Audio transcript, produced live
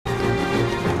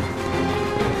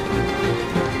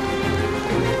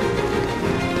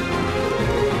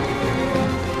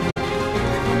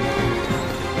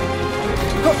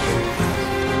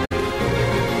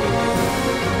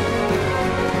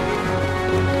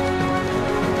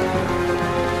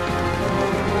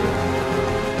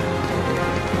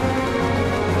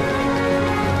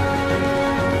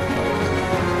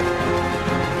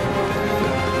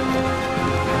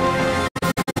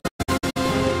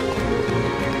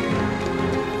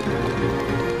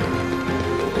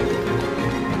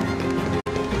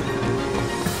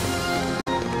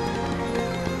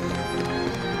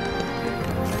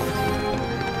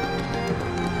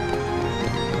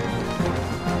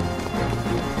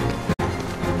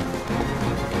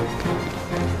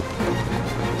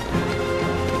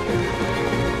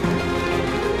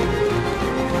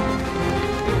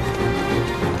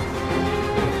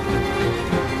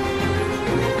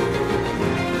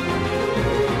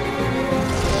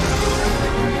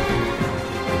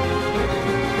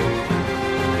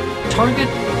Target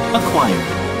acquired.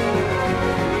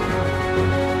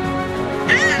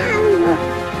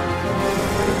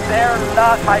 They're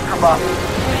not microbuffs.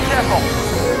 Be careful.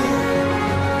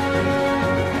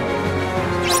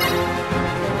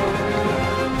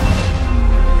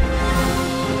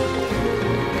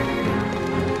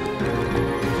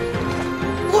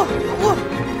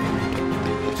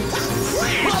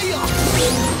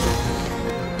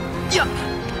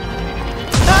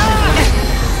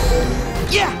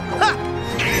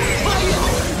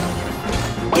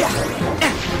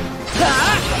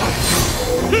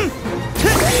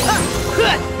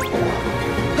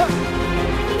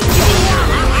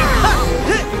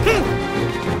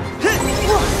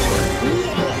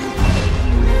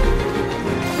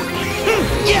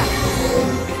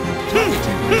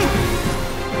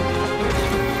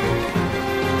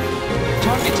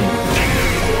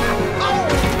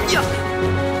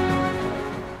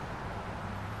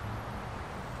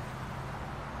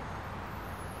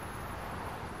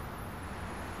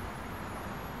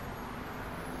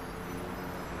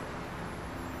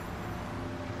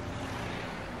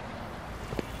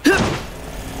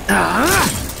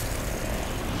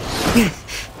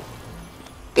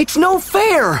 It's no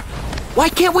fair! Why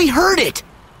can't we hurt it?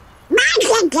 I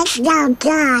think it's no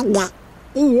good.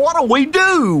 What do we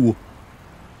do?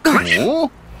 Huh?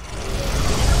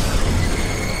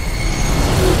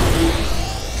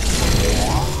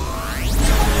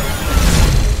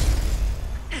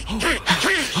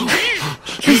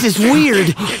 This is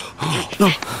weird.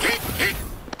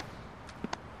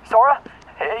 Sora,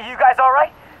 you guys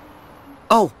alright?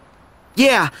 Oh,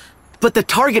 yeah, but the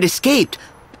target escaped.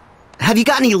 Have you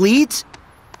got any leads?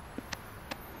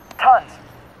 Tons.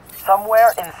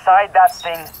 Somewhere inside that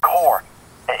thing's core.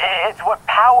 It's what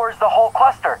powers the whole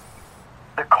cluster.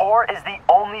 The core is the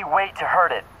only way to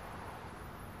hurt it.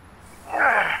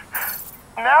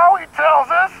 Now he tells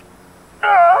us.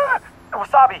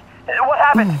 Wasabi, what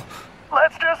happened?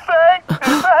 Let's just say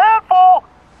it's a handful.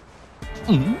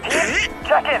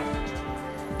 Check in.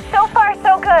 So far,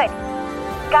 so good.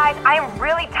 Guys, I'm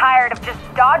really tired of just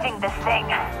dodging this thing.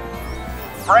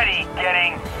 Freddy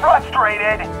getting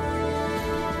frustrated.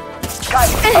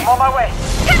 Guys, I'm on my way.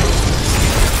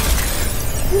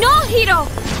 No, Hiro!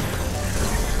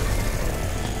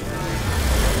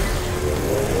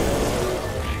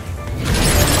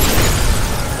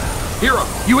 Hiro,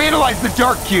 you analyzed the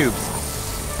dark cubes.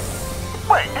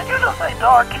 Wait, did you just say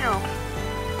dark cubes?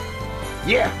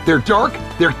 Yeah, they're dark,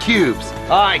 they're cubes.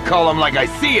 I call them like I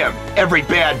see them. Every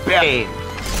bad bane.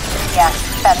 Yeah,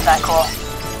 that's not cool.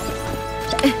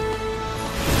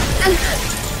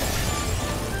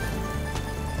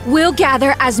 We'll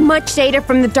gather as much data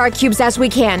from the dark cubes as we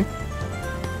can.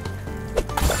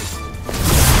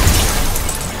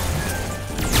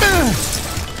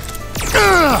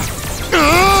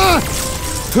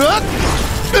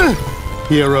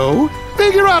 Hiro,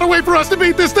 figure out a way for us to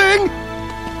beat this thing!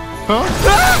 Huh?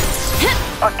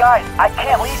 But guys, I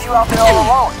can't leave you out there all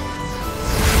alone.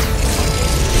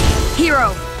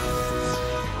 Hiro,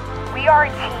 We are a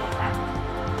team.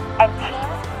 And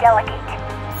teams delegate.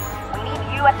 We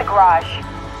need you at the garage.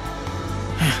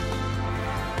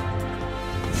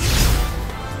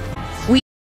 we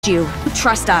need you.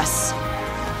 Trust us.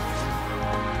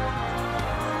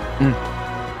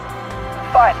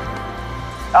 Fine.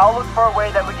 I'll look for a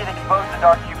way that we can expose the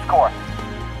Dark Cube's core.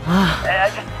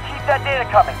 And just keep that data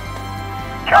coming.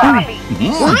 Copy!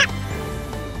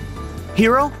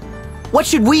 Hiro? What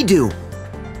should we do?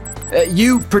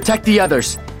 You protect the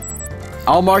others.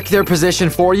 I'll mark their position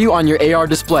for you on your AR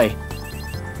display.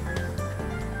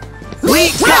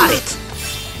 We got it!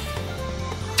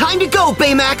 Time to go,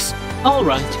 Baymax! All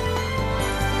right.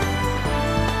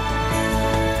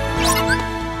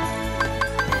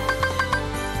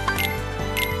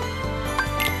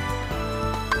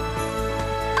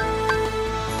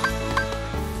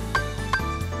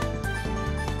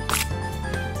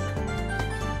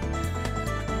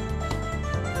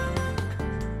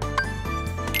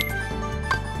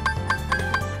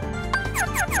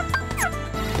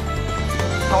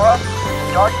 Sora,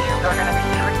 the Dark Cubes are gonna be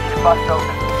tricky to bust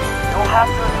open. You'll have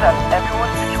to assess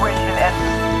everyone's situation and...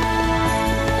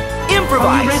 Improvise!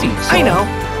 Are you ready, I Sora? know.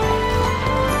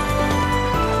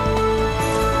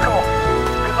 Cool.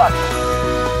 Good luck.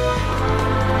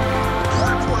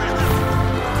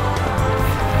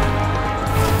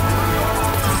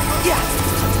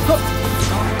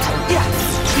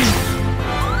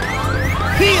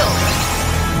 Heal!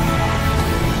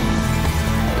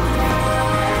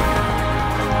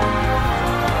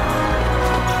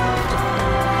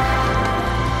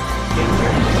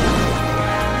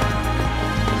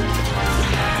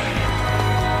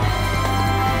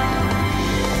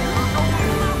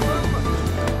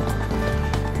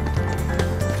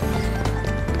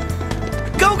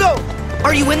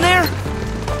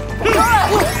 don't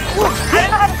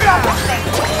know how to stop this thing.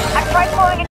 I tried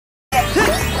pulling it.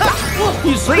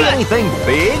 You see anything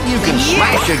big you can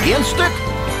smash against it?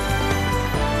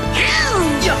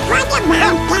 What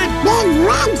about that big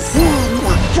red thing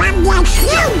from the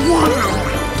studio?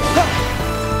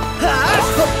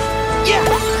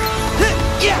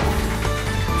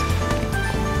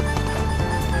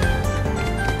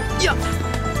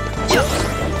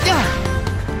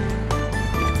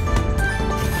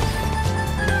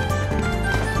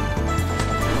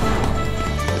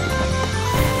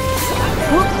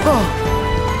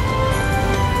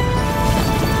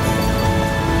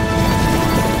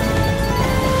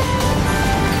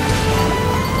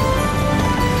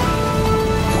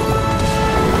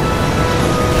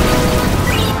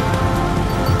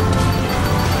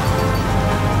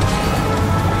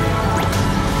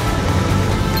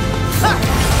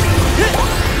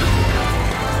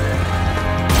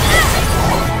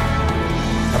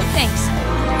 Thanks.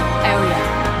 Area.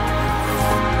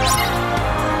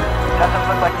 Doesn't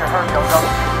look like you're hurt, Go-Go.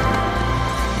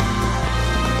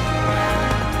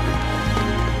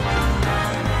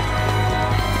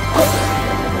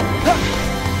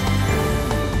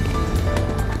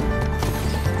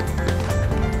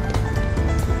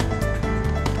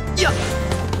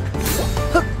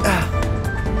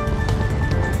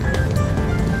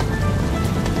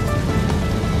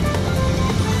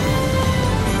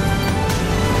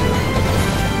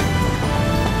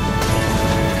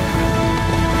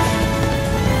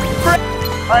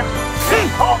 I'm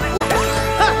holding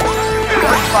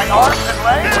my arms and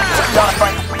legs. Gotta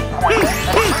find the weak point.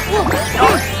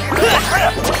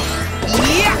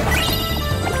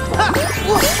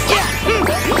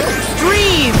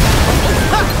 Stream!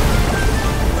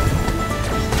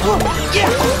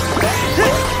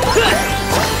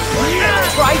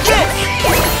 Try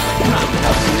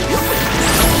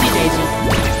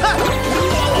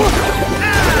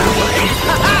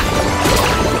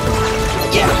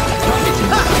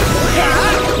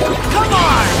Come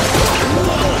on!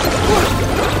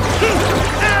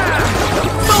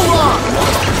 So long!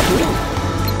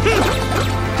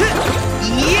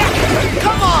 Yeah!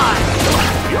 Come on!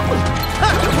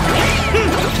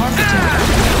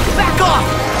 Back off!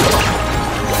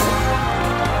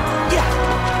 Yeah!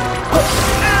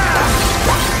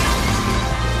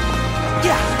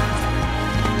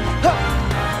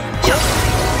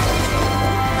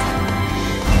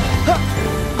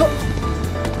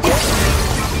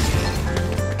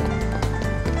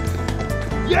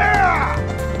 Yeah!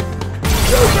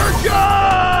 Super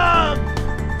jump!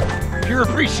 Pure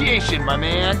appreciation, my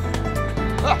man.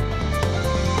 Huh.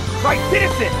 Right,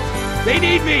 citizens! They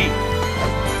need me!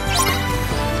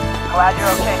 Glad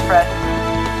you're okay, Fred.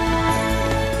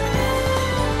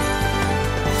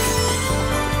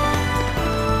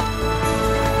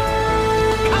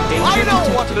 I know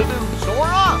what to do,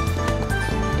 Sora!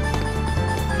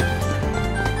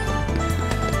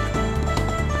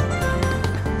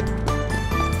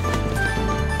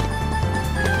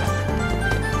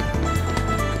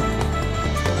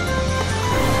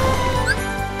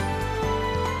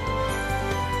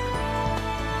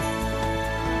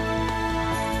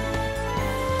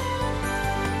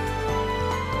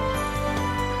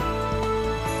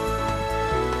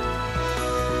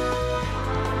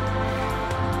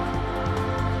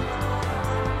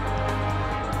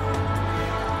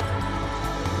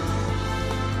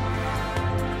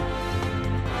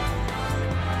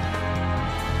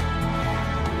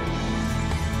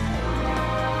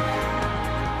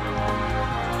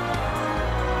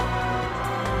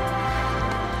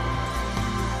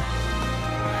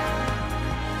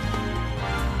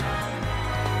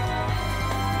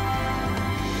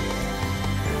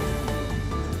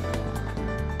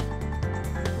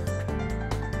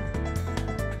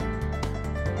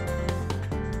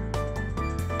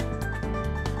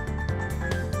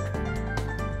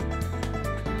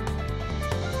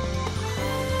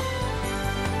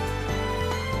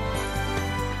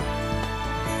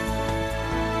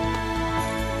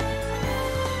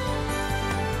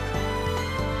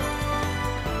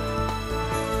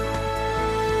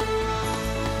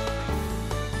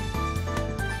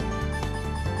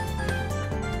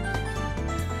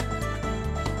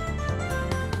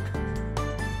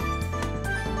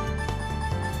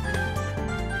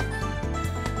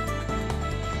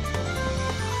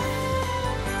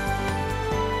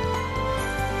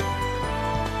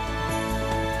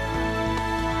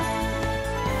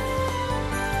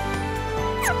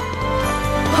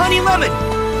 Honey Lemon!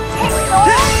 Hey,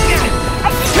 Sora!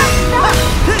 I think I'm stuck!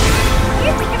 See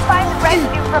if we can find the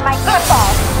residue from my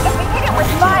football. If we hit it with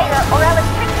fire or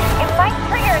electricity, it might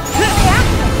trigger a chain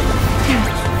reaction.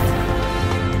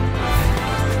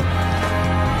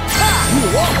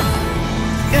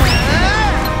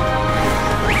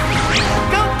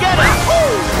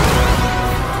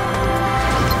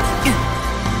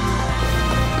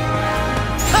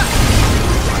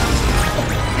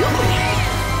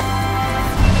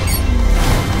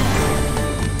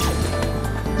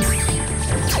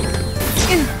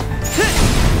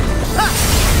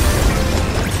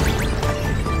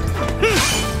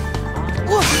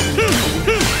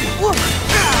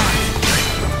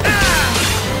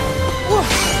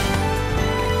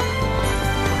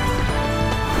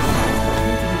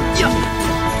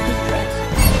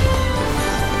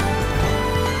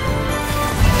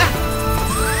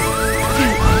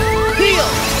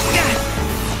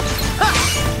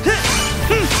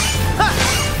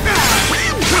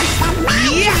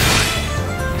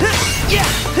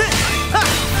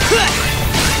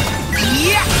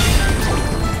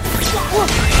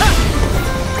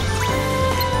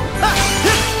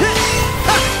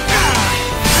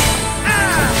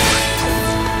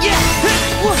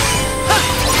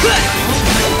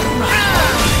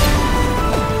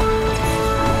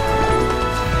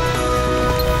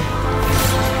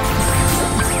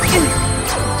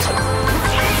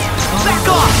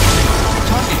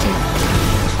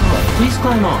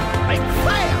 climb on. Make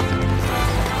fast!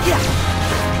 Yeah.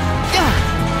 Yeah.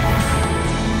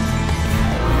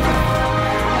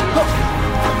 Huh.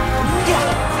 Yeah.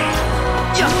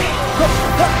 Yeah. Huh.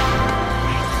 Huh.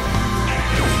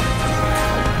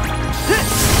 Huh.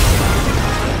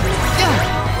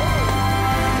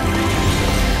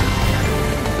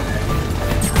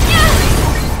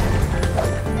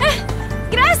 Yeah.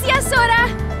 Gracias, Sora!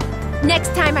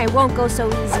 Next time I won't go so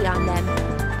easy on them.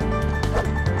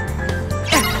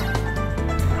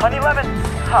 Honey Lemon,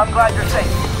 I'm glad you're safe.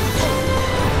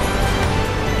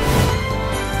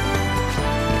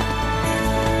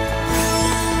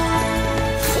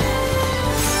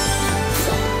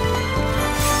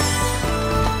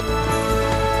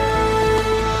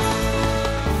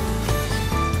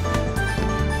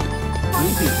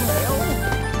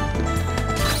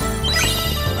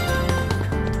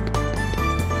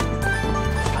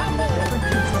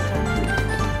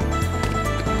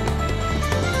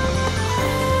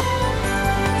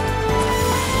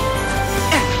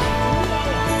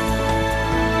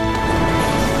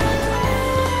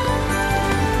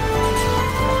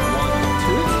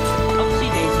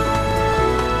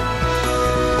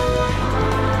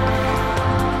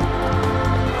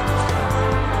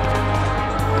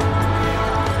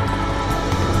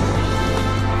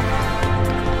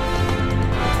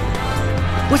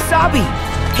 Wasabi,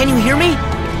 can you hear me?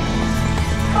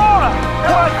 Sora,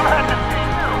 I'm glad to see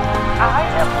you. I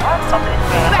have had something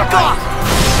bad. Back off!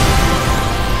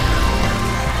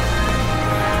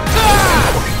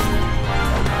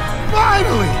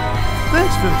 Finally!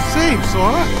 Thanks for the save,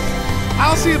 Sora.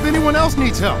 I'll see if anyone else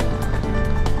needs help.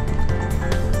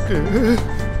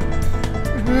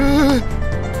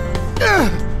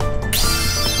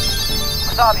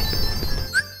 Wasabi.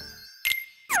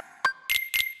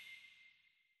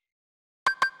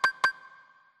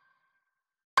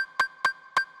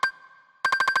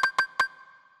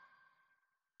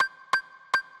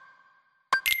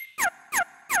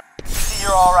 See,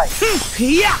 you're all right.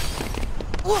 Yeah.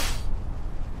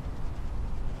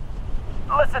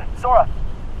 Listen, Sora.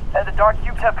 The Dark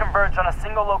Cubes have converged on a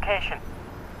single location.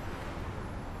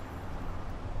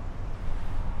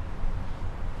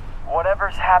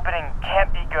 Whatever's happening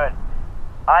can't be good.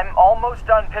 I'm almost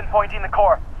done pinpointing the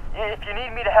core. If you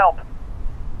need me to help.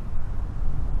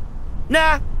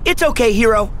 Nah, it's okay,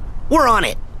 Hero. We're on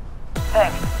it.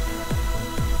 Thanks.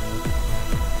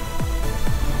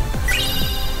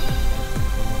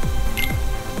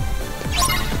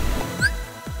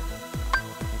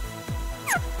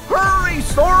 Hurry,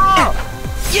 Sora!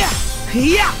 Yeah.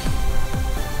 Yeah.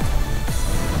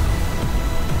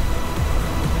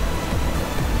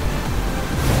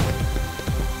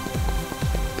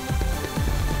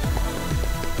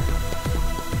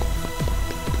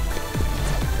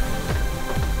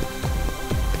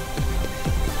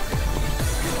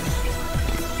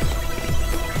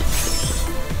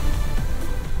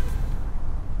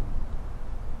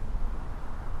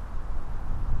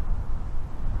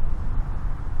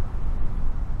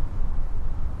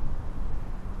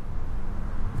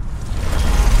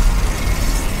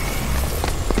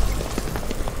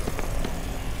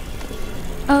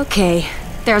 Okay,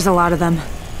 there's a lot of them.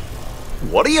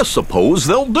 What do you suppose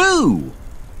they'll do?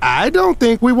 I don't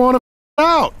think we want to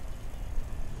out.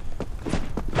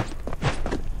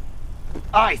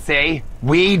 I say,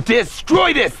 we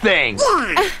destroy this thing!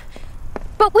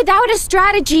 But without a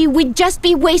strategy, we'd just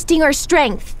be wasting our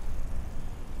strength.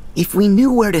 If we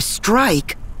knew where to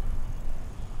strike...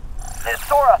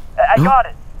 Sora, I got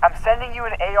it. I'm sending you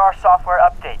an AR software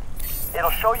update. It'll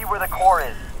show you where the core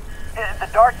is. The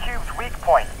Dark Cube's weak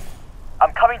point.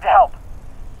 I'm coming to help.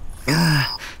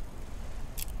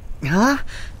 Huh?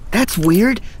 That's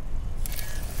weird.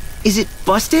 Is it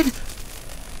busted?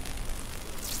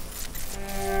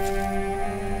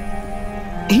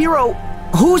 Hero,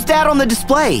 who's that on the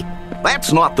display?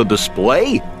 That's not the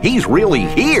display. He's really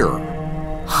here.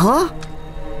 Huh?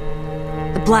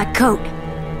 The black coat.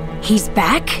 He's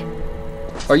back?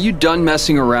 Are you done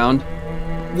messing around?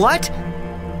 What?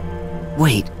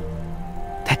 Wait.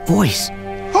 That voice.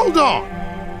 Hold on.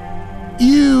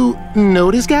 You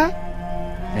know this guy?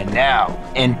 And now,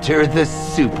 enter the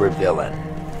supervillain.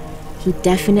 He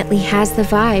definitely has the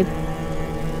vibe.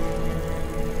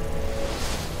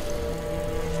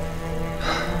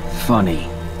 Funny.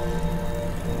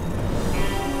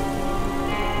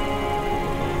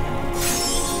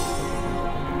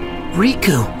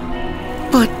 Riku.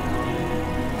 But...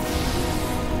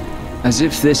 As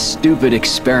if this stupid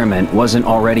experiment wasn't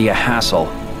already a hassle.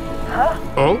 Huh?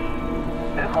 Oh?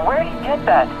 Where'd he get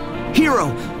that?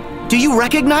 Hero, do you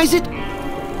recognize it?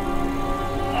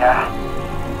 Yeah.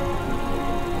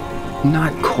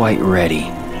 Not quite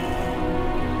ready.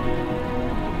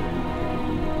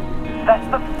 That's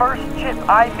the first chip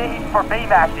I made for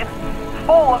Baymax. It's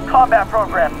full of combat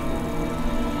programs.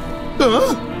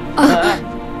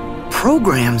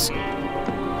 Programs?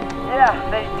 Yeah,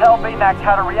 they tell Baymax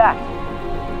how to react.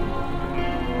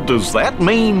 Does that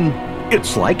mean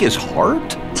it's like his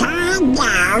heart? Kind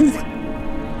of.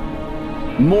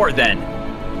 More than.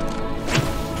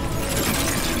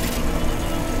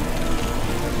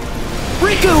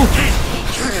 Riku!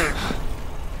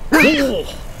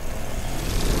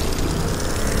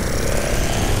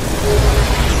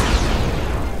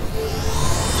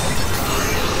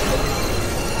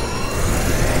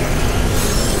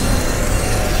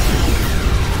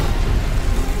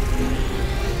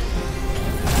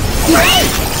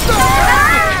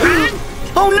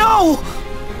 Oh no!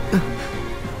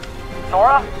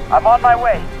 Sora, I'm on my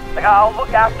way. I'll look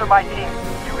after my team.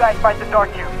 You guys fight the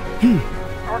Dark Cubes.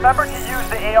 Remember to use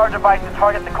the AR device to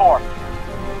target the core.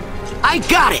 I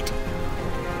got it!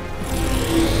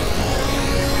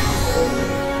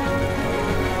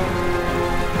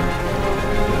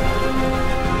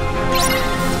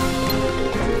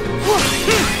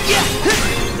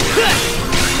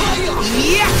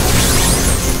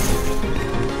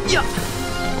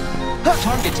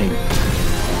 Targeting.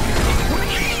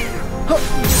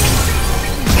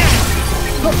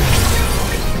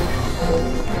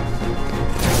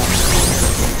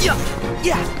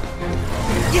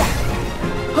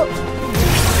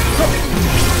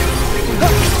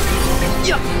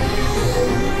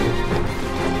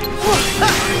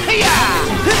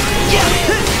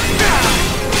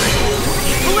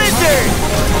 Blizzard!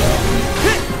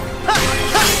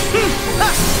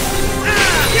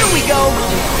 Here we go!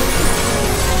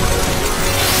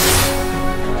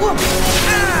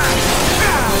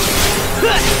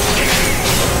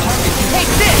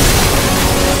 Take this!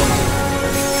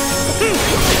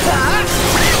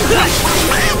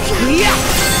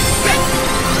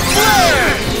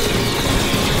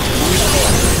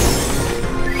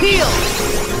 Heal!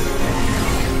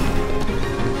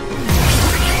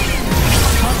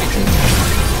 Targeting.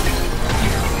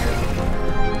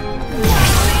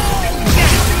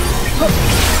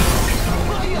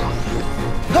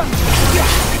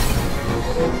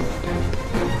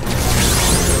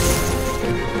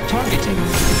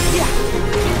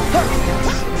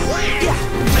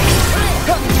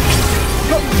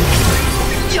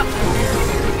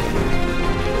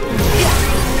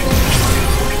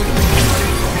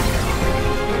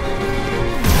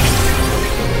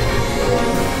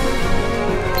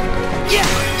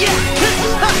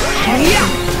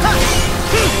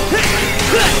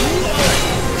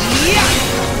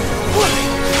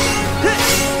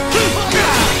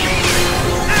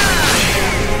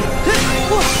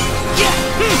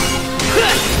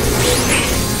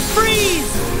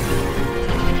 Freeze!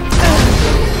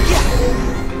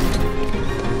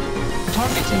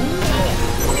 Targeting.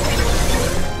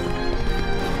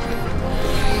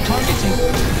 Targeting.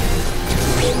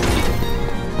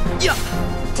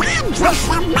 Time for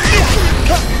some magic.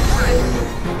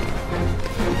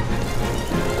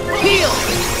 Heal!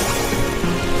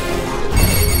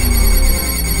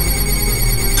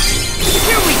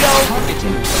 Here we go!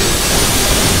 Targeting.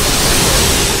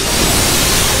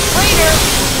 Later!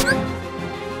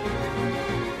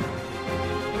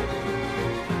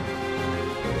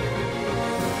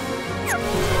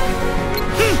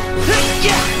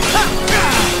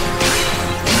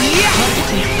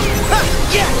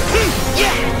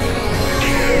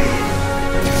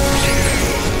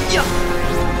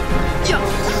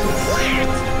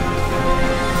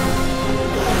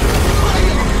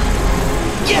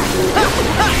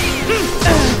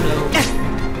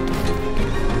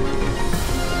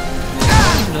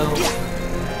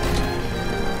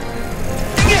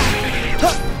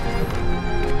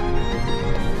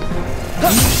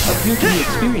 Appear to be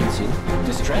experiencing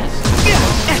distress.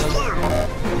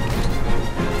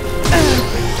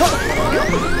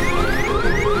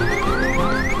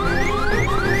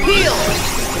 Heal!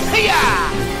 Hiya!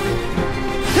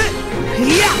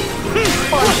 Hiya!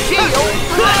 Shield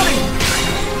ready!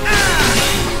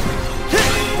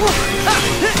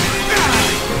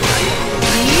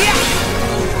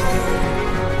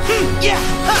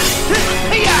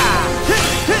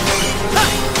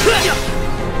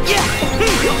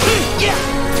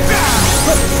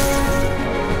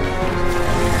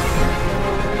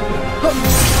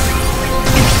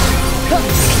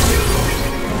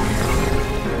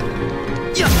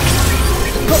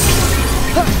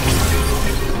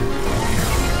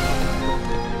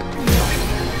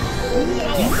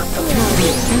 Appear to be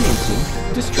experiencing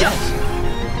distress.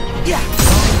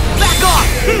 Back Back off!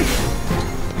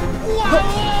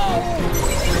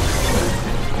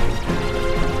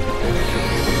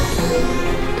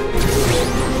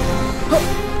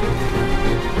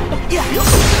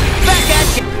 Back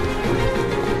at you!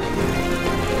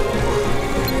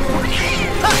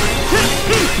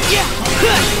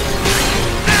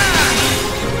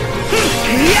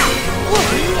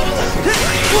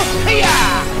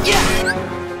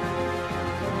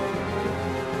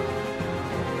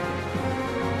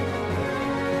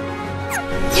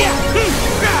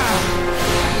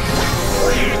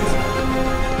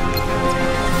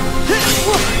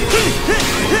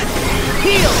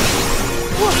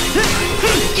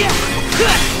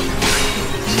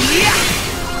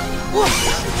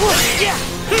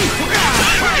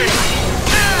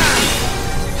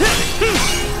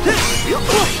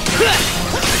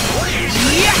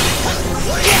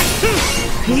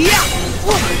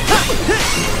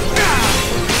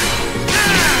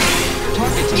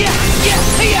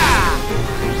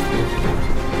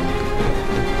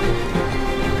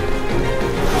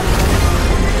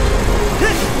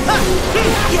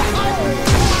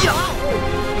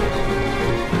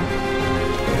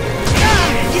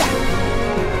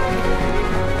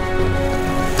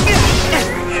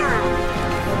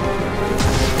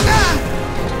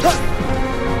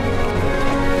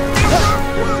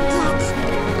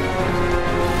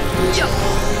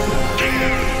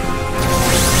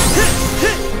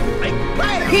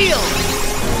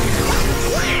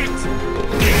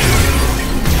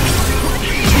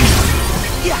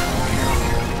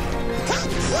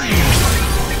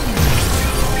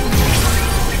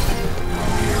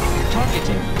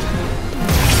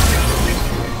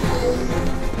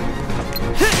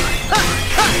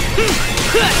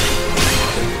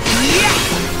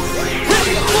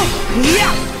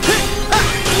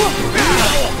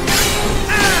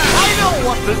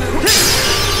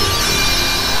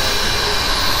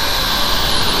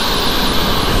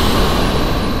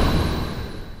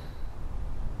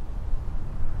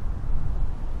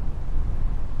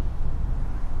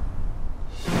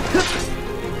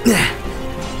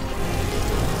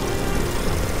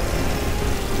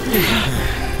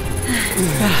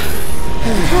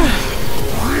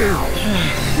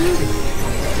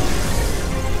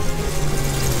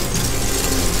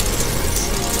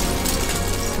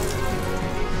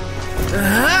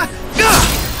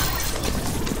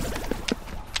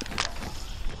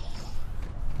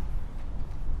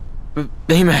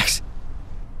 Baymax.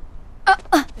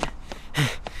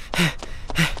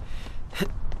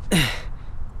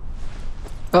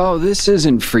 Oh, this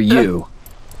isn't for you.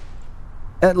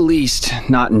 At least,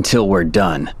 not until we're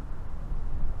done.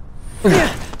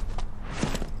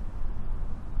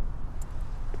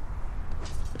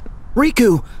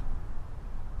 Riku!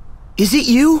 Is it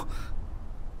you?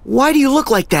 Why do you look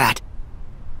like that?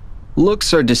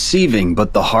 Looks are deceiving,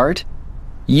 but the heart?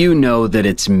 You know that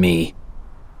it's me.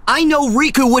 I know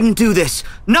Riku wouldn't do this,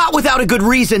 not without a good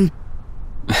reason.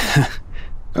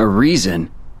 A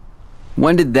reason?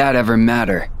 When did that ever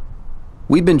matter?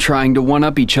 We've been trying to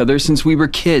one-up each other since we were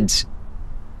kids.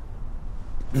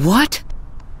 What?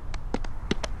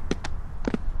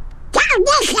 Don't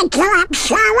listen to him,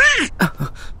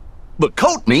 Sora! The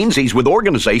coat means he's with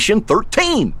Organization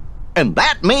 13. And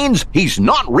that means he's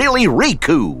not really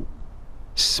Riku.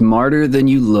 Smarter than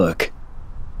you look.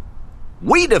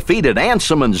 We defeated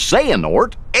Ansem and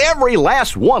Xehanort, every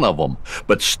last one of them,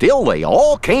 but still they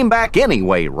all came back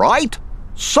anyway, right?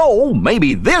 So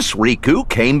maybe this Riku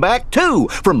came back too,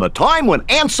 from the time when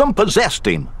Ansem possessed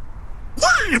him.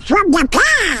 Yeah, from the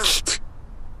past!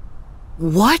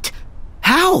 What?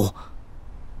 How?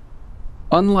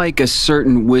 Unlike a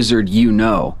certain wizard you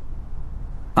know,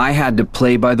 I had to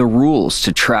play by the rules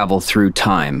to travel through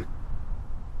time,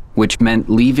 which meant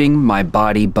leaving my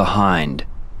body behind.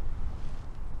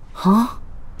 Huh?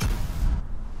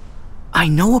 I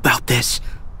know about this.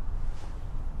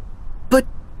 But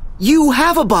you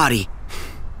have a body.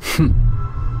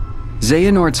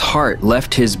 Xehanort's heart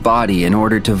left his body in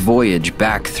order to voyage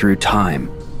back through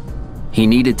time. He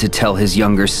needed to tell his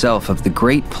younger self of the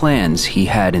great plans he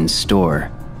had in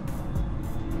store.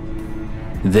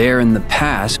 There in the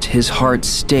past, his heart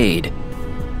stayed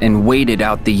and waited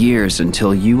out the years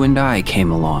until you and I came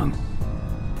along.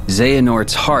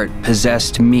 Xehanort's heart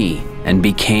possessed me and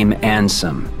became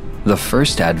Ansem, the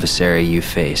first adversary you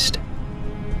faced.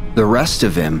 The rest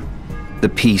of him, the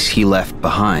piece he left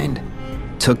behind,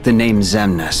 took the name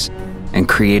Xemnas and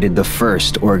created the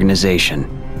first organization.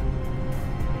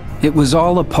 It was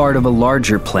all a part of a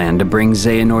larger plan to bring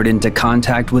Xehanort into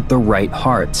contact with the right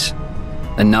hearts,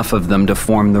 enough of them to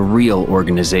form the real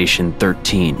Organization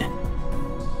 13.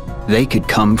 They could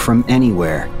come from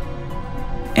anywhere,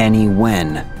 any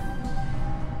when,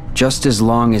 just as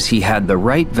long as he had the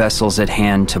right vessels at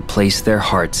hand to place their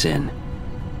hearts in.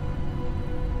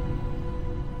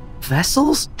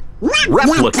 Vessels?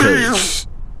 Replicas!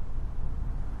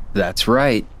 That's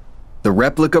right. The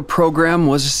replica program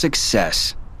was a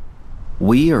success.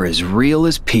 We are as real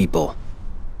as people.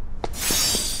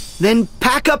 Then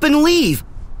pack up and leave.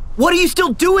 What are you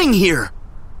still doing here?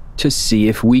 To see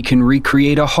if we can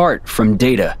recreate a heart from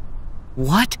data.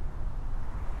 What?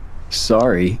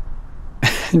 Sorry.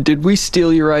 Did we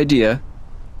steal your idea?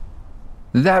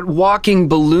 That walking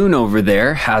balloon over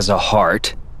there has a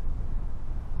heart.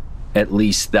 At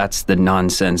least that's the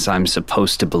nonsense I'm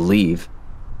supposed to believe.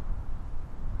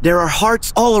 There are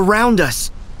hearts all around us.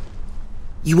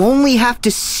 You only have to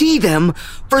see them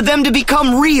for them to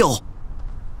become real.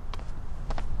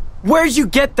 Where'd you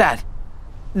get that?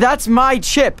 That's my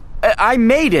chip. I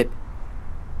made it.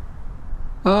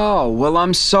 Oh, well,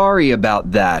 I'm sorry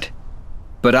about that.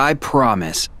 But I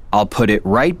promise I'll put it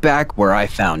right back where I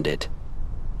found it.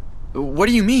 What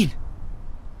do you mean?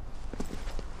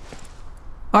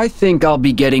 I think I'll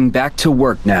be getting back to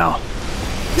work now.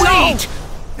 Wait!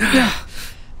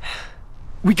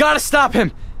 We gotta stop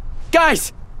him!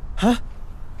 Guys! Huh?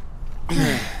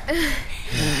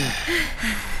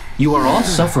 You are all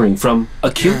suffering from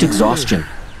acute exhaustion.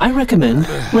 I recommend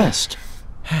rest.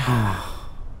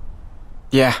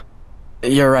 Yeah,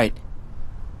 you're right.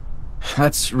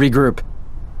 Let's regroup.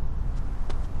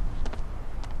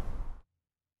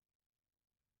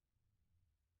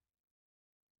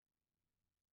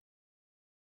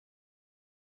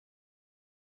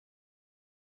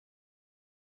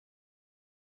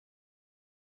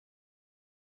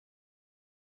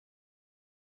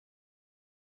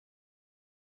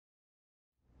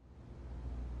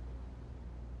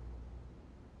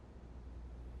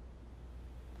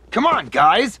 Come on,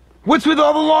 guys! What's with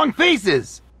all the long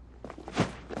faces?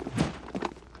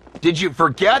 Did you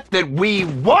forget that we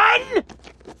won?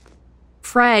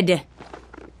 Fred.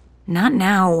 Not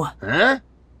now. Huh?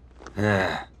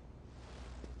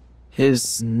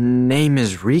 His name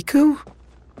is Riku?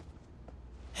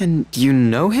 And you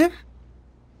know him?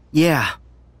 Yeah.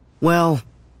 Well,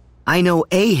 I know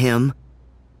him.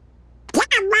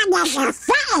 That one is a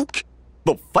fake!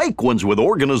 The fake ones with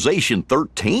Organization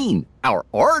 13, our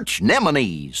arch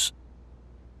nemesis.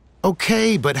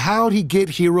 Okay, but how'd he get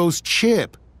Hero's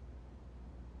chip?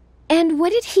 And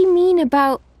what did he mean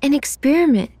about an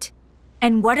experiment?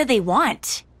 And what do they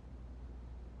want?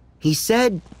 He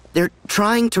said they're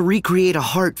trying to recreate a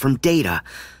heart from data.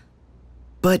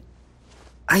 But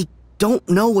I don't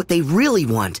know what they really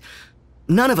want.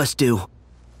 None of us do.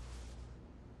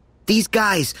 These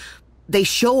guys, they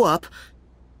show up,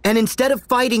 and instead of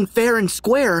fighting fair and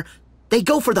square, they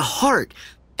go for the heart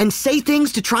and say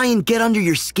things to try and get under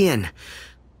your skin.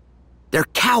 They're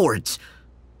cowards.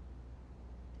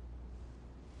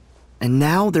 And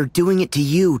now they're doing it to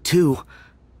you, too.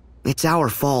 It's our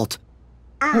fault.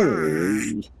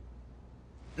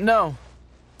 No.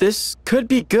 This could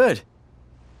be good.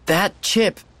 That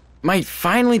chip might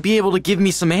finally be able to give me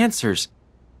some answers.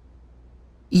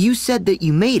 You said that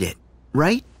you made it,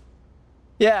 right?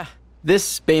 Yeah,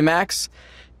 this Baymax,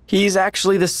 he's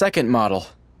actually the second model.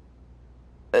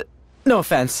 No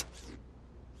offense.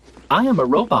 I am a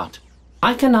robot.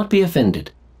 I cannot be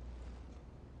offended.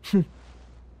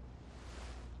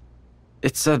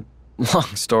 It's a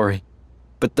long story,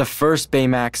 but the first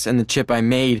Baymax and the chip I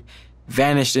made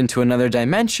vanished into another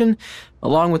dimension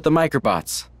along with the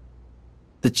microbots.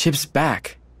 The chip's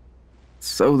back,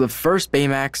 so the first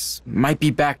Baymax might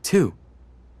be back too.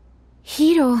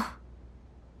 Hiro.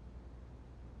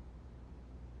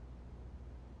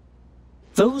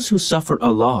 Those who suffer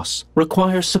a loss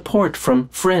require support from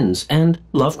friends and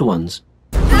loved ones.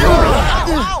 What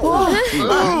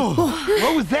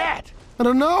was that? I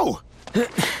don't know.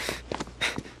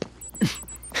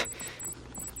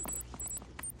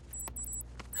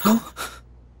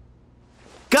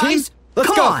 Guys, Team, let's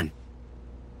come go. on!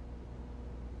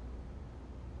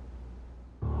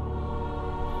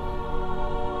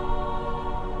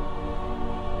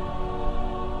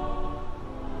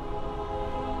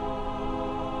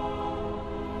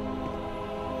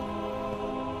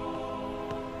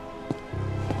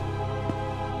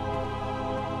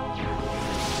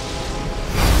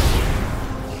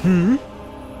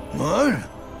 What?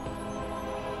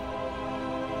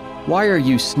 Why are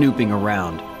you snooping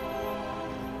around?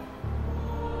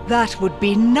 That would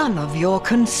be none of your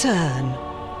concern.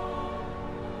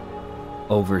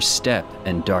 Overstep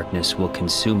and darkness will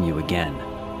consume you again.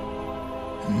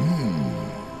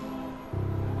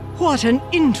 What an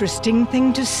interesting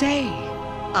thing to say.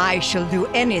 I shall do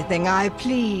anything I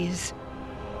please.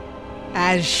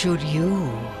 As should you.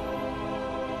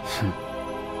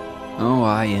 Oh,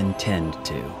 I intend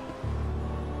to.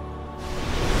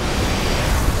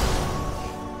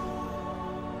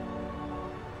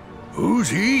 Who's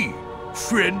he?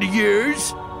 Friend of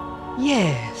yours?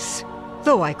 Yes,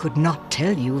 though I could not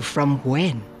tell you from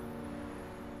when.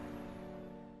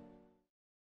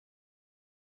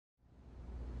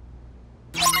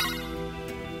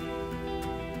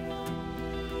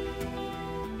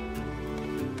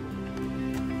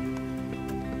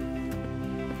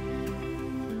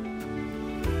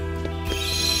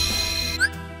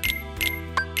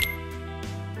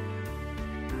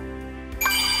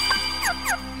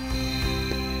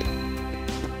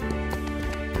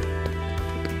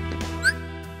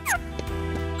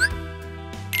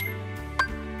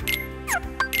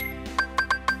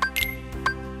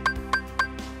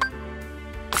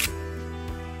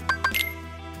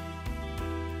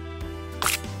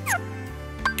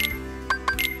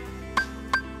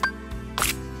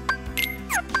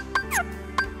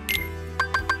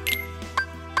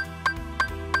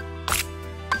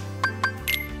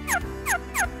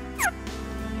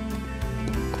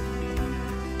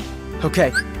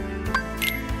 Okay.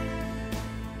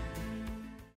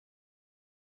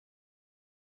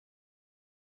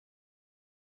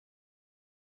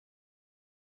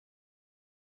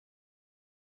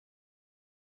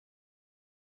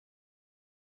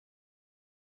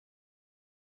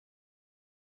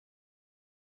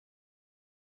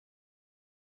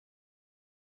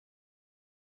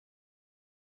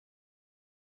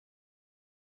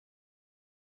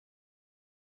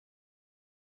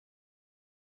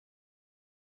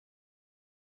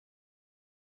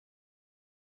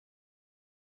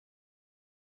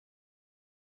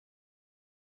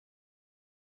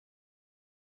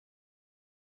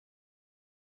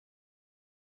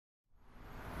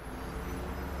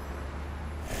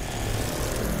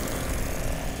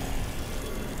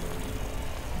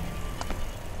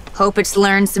 Hope it's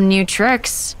learned some new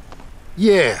tricks.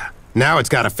 Yeah, now it's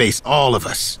gotta face all of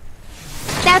us.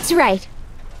 That's right.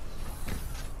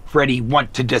 Freddy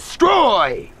want to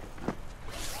destroy!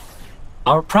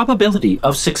 Our probability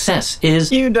of success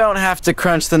is... You don't have to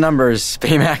crunch the numbers,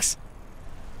 Baymax.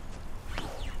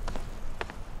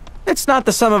 It's not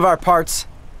the sum of our parts.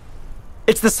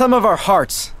 It's the sum of our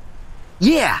hearts.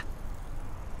 Yeah.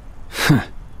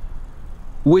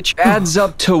 Which adds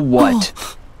up to what?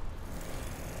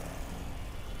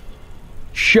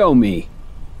 Show me.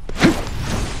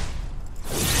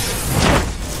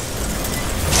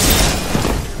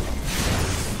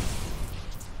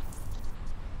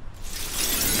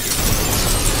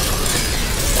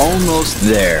 Almost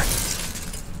there.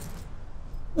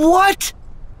 What?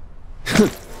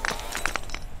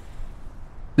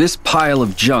 This pile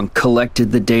of junk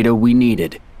collected the data we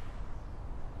needed.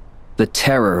 The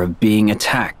terror of being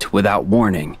attacked without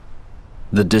warning.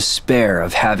 The despair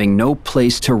of having no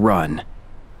place to run.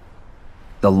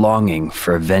 The longing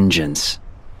for vengeance.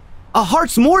 A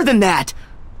heart's more than that!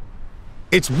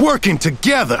 It's working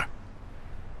together!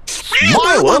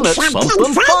 Smiling at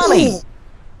something funny!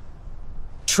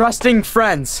 Trusting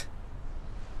friends.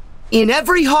 In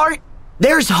every heart,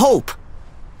 there's hope.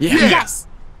 Yes.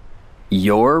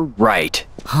 You're right.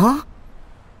 Huh?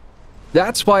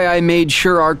 That's why I made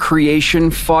sure our creation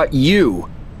fought you.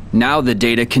 Now the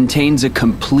data contains a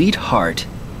complete heart.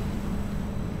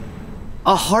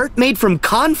 A heart made from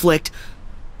conflict?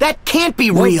 That can't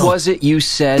be real! What was it you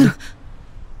said?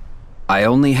 I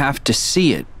only have to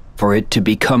see it for it to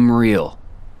become real.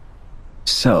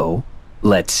 So,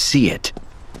 let's see it.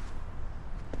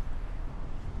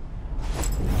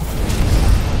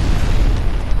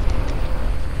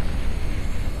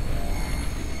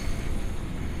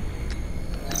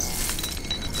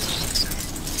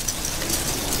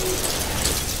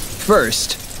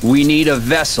 First, we need a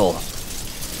vessel.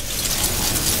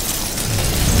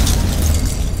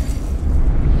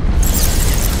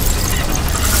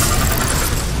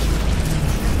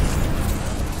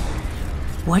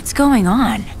 What's going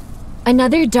on?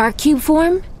 Another dark cube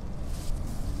form?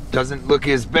 Doesn't look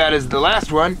as bad as the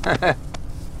last one.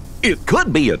 It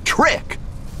could be a trick.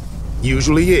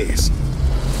 Usually is.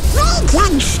 We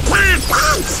can stop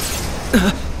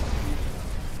it!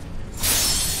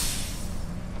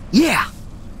 Yeah.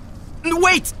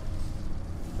 Wait!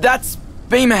 That's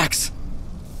Baymax.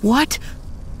 What?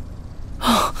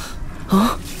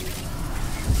 Huh?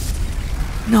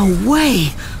 No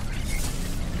way!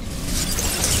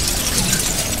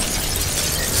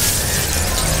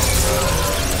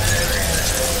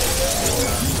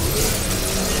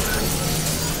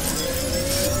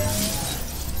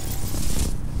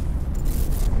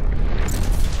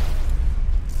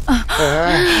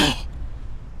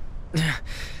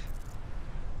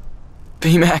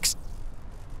 Baymax.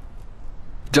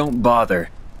 Don't bother.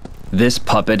 This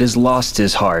puppet has lost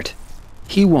his heart.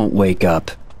 He won't wake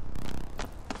up.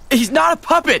 He's not a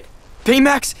puppet!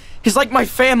 Baymax is like my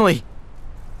family.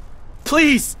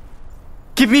 Please,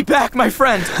 give me back my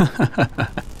friend.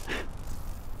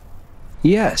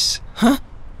 Yes. Huh?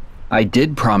 I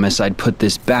did promise I'd put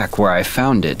this back where I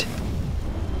found it.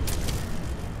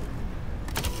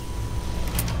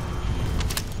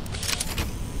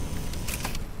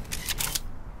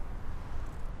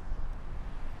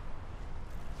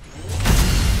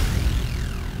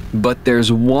 But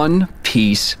there's one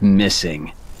piece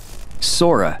missing.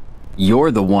 Sora, you're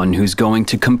the one who's going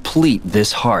to complete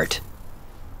this heart.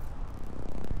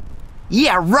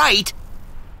 Yeah, right!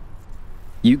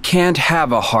 You can't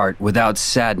have a heart without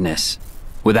sadness,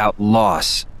 without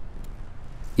loss.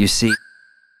 You see,